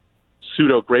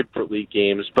 pseudo-Grapefruit League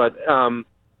games. But, I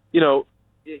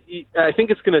think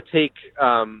it's going to take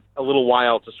a little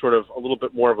while to sort of a little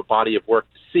bit more of a body of work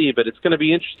to see, but it's going to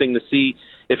be interesting to see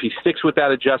if he sticks with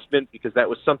that adjustment, because that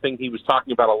was something he was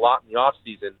talking about a lot in the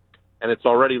offseason, and it's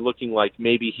already looking like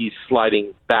maybe he's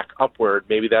sliding back upward.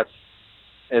 Maybe that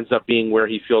ends up being where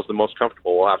he feels the most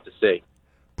comfortable. We'll have to see.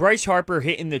 Bryce Harper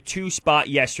hit in the 2 spot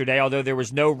yesterday, although there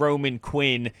was no Roman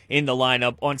Quinn in the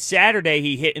lineup. On Saturday,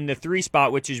 he hit in the 3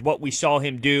 spot, which is what we saw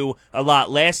him do a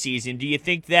lot last season. Do you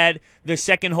think that the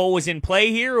second hole was in play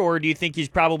here, or do you think he's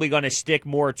probably going to stick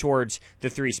more towards the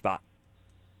 3 spot?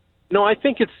 No, I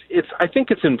think it's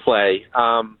in play.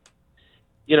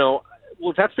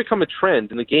 That's become a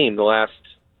trend in the game the last,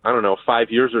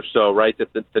 5 years or so, right?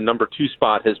 That the number 2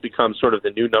 spot has become sort of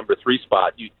the new number 3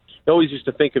 spot. You always used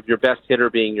to think of your best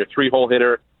hitter being your 3-hole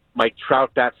hitter. Mike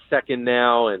Trout bats second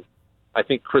now, and I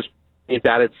think Chris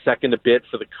batted second a bit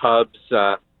for the Cubs.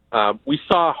 We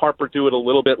saw Harper do it a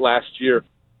little bit last year.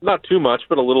 Not too much,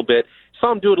 but a little bit.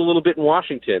 Saw him do it a little bit in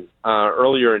Washington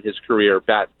earlier in his career,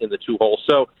 bat in the 2-hole.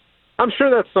 So I'm sure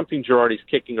that's something Girardi's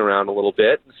kicking around a little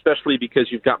bit, especially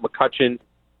because you've got McCutchen,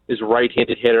 is a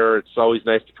right-handed hitter. It's always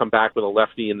nice to come back with a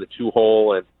lefty in the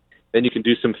 2-hole, and then you can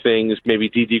do some things. Maybe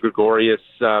Didi Gregorius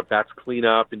bats clean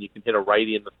up, and you can hit a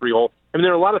righty in the 3-hole.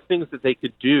 There are a lot of things that they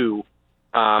could do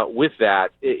with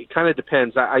that. It kind of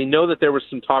depends. I know that there was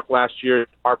some talk last year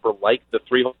Harper liked the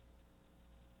 3-hole.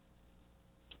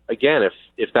 Again,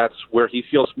 if that's where he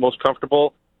feels most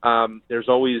comfortable, there's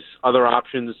always other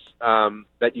options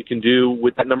that you can do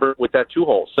with that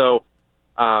 2-hole. So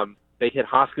they hit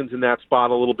Hoskins in that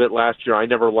spot a little bit last year. I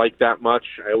never liked that much.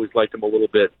 I always liked him a little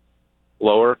bit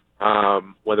lower,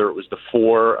 whether it was the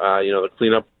 4, the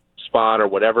cleanup spot or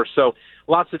whatever. So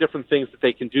lots of different things that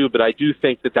they can do, but I do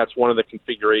think that that's one of the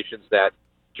configurations that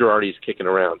Girardi is kicking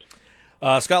around.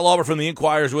 Scott Lauber from the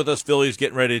Inquirer is with us. Phillies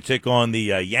getting ready to take on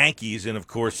the Yankees, and of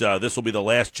course, this will be the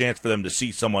last chance for them to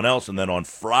see someone else. And then on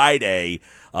Friday,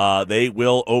 they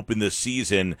will open the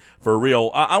season for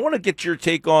real. I want to get your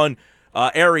take on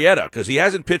Arrieta, because he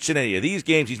hasn't pitched in any of these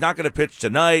games. He's not going to pitch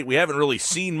tonight. We haven't really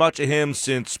seen much of him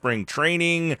since spring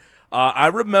training. I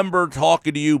remember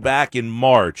talking to you back in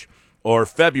March or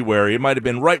February. It might have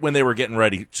been right when they were getting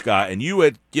ready, Scott, and you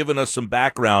had given us some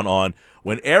background on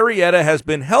when Arrieta has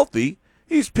been healthy,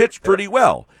 he's pitched pretty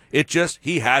well. It just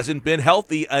he hasn't been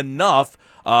healthy enough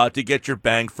to get your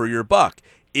bang for your buck.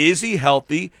 Is he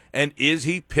healthy, and is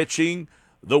he pitching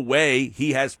the way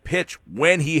he has pitched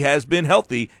when he has been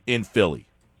healthy in Philly?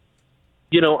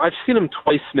 I've seen him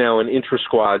twice now in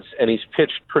intra-squads, and he's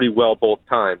pitched pretty well both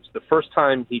times. The first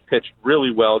time he pitched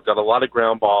really well, got a lot of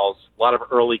ground balls, a lot of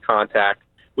early contact,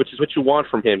 which is what you want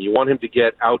from him. You want him to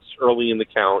get outs early in the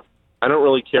count. I don't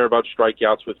really care about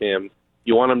strikeouts with him.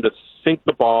 You want him to sink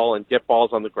the ball and get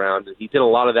balls on the ground, and he did a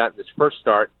lot of that in his first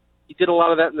start. He did a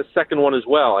lot of that in the second one as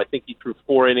well. I think he threw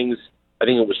 4 innings. I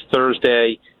think it was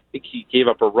Thursday. I think he gave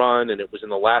up a run, and it was in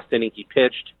the last inning he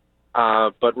pitched.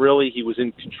 But really, he was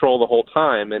in control the whole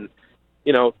time. And,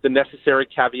 the necessary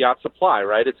caveats apply,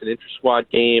 right? It's an inter-squad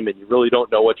game, and you really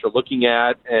don't know what you're looking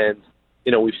at. And,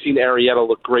 we've seen Arrieta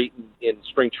look great in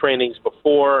spring trainings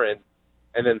before, and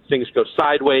then things go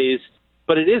sideways.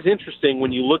 But it is interesting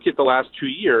when you look at the last 2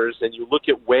 years and you look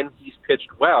at when he's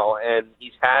pitched well, and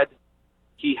he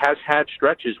has had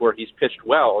stretches where he's pitched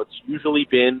well. It's usually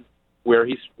been when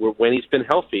he's been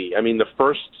healthy. I mean, the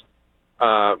first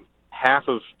half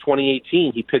of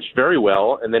 2018, he pitched very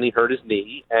well, and then he hurt his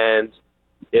knee, and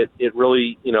it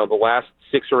really, the last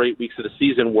 6 or 8 weeks of the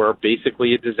season were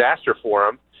basically a disaster for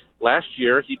him. Last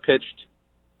year, he pitched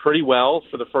pretty well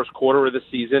for the first quarter of the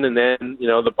season, and then,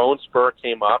 the bone spur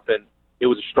came up, and it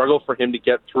was a struggle for him to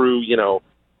get through,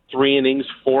 3 innings,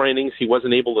 4 innings. He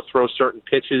wasn't able to throw certain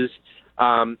pitches.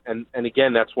 And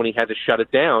again, that's when he had to shut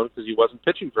it down because he wasn't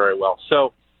pitching very well.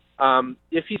 So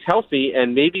if he's healthy,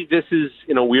 and maybe this is,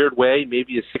 in a weird way,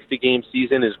 maybe a 60-game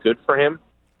season is good for him,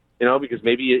 because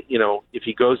maybe, if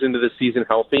he goes into the season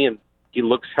healthy and he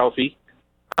looks healthy,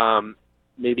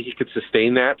 maybe he could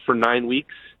sustain that for 9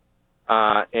 weeks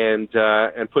and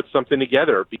put something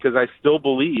together, because I still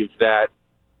believe that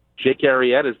Jake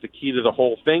Arrieta is the key to the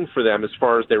whole thing for them as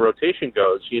far as their rotation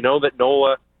goes. You know that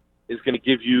Nola is going to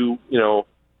give you,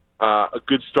 a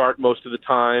good start most of the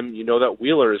time. You know that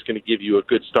Wheeler is going to give you a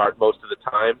good start most of the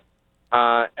time.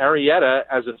 Arrieta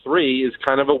as a 3 is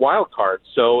kind of a wild card.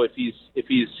 So if he's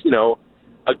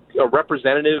a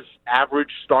representative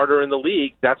average starter in the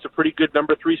league, that's a pretty good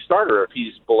number 3 starter. If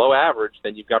he's below average,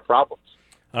 then you've got problems.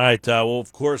 All right, well,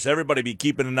 of course, everybody be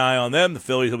keeping an eye on them. The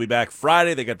Phillies will be back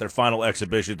Friday. They got their final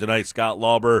exhibition tonight. Scott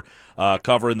Lauber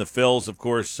covering the Phils, of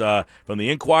course, from the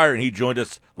Inquirer, and he joined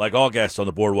us, like all guests, on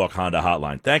the Boardwalk Honda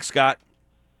Hotline. Thanks, Scott.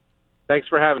 Thanks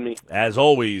for having me. As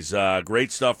always,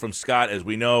 great stuff from Scott. As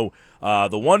we know,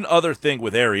 the one other thing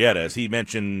with Arrieta, as he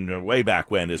mentioned way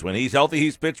back when, is when he's healthy,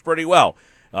 he's pitched pretty well.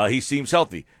 He seems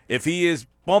healthy. If he is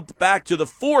bumped back to the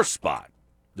 4 spot,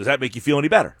 does that make you feel any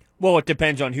better? Well, it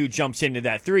depends on who jumps into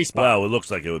that 3 spot. Well, it looks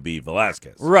like it would be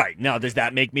Velasquez. Right. Now, does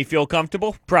that make me feel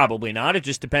comfortable? Probably not. It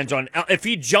just depends on if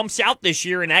he jumps out this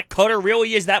year and that cutter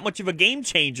really is that much of a game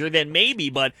changer, then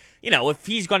maybe. But, if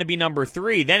he's going to be number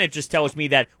 3, then it just tells me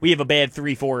that we have a bad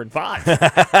 3, 4, and 5.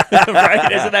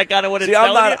 Right? Isn't that kind of what it's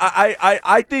telling you?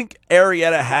 I think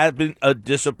Arrieta has been a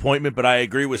disappointment, but I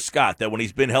agree with Scott that when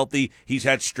he's been healthy, he's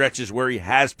had stretches where he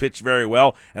has pitched very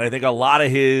well. And I think a lot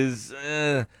of his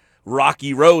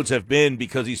rocky roads have been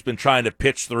because he's been trying to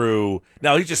pitch through.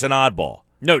 Now, he's just an oddball.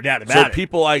 No doubt about it. So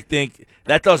people, I think,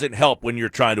 that doesn't help when you're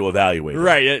trying to evaluate him.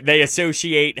 Right. They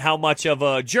associate how much of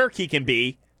a jerk he can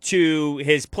be to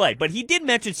his play. But he did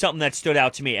mention something that stood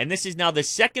out to me, and this is now the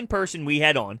second person we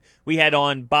had on. We had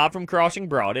on Bob from Crossing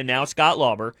Broad, and now Scott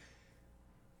Lauber.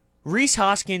 Rhys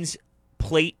Hoskins'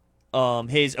 plate,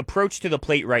 his approach to the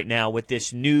plate right now with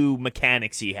this new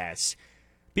mechanics he has.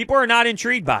 People are not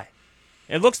intrigued by it.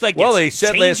 It looks like they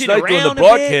said last night during the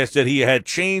broadcast that he had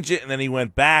changed it and then he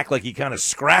went back, like he kind of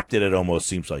scrapped it almost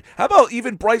seems like. How about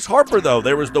even Bryce Harper, though?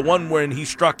 There was the one when he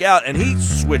struck out and he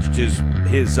switched his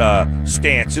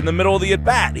stance in the middle of the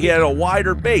at-bat. He had a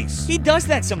wider base. He does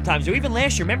that sometimes. Or even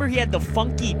last year, remember he had the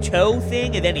funky toe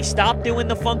thing and then he stopped doing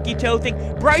the funky toe thing?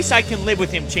 Bryce, I can live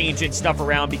with him changing stuff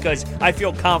around because I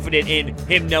feel confident in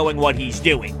him knowing what he's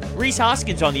doing. Rhys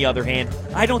Hoskins, on the other hand,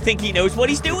 I don't think he knows what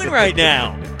he's doing right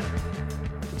now.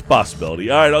 Possibility.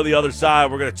 All right, on the other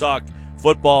side, we're going to talk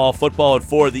football at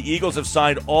 4. The Eagles have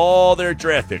signed all their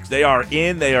draft picks. They are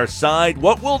in. They are signed.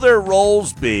 What will their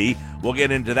roles be? We'll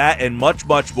get into that and much,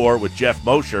 much more with Jeff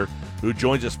Mosher, who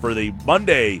joins us for the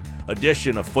Monday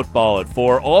edition of Football at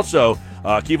 4. Also,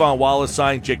 Kevon Wallace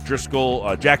signed Jack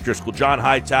Driscoll, John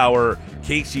Hightower,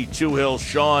 Casey Toohill,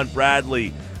 Sean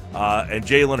Bradley, and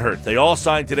Jalen Hurts. They all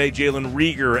signed today. Jalen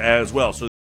Rieger as well. So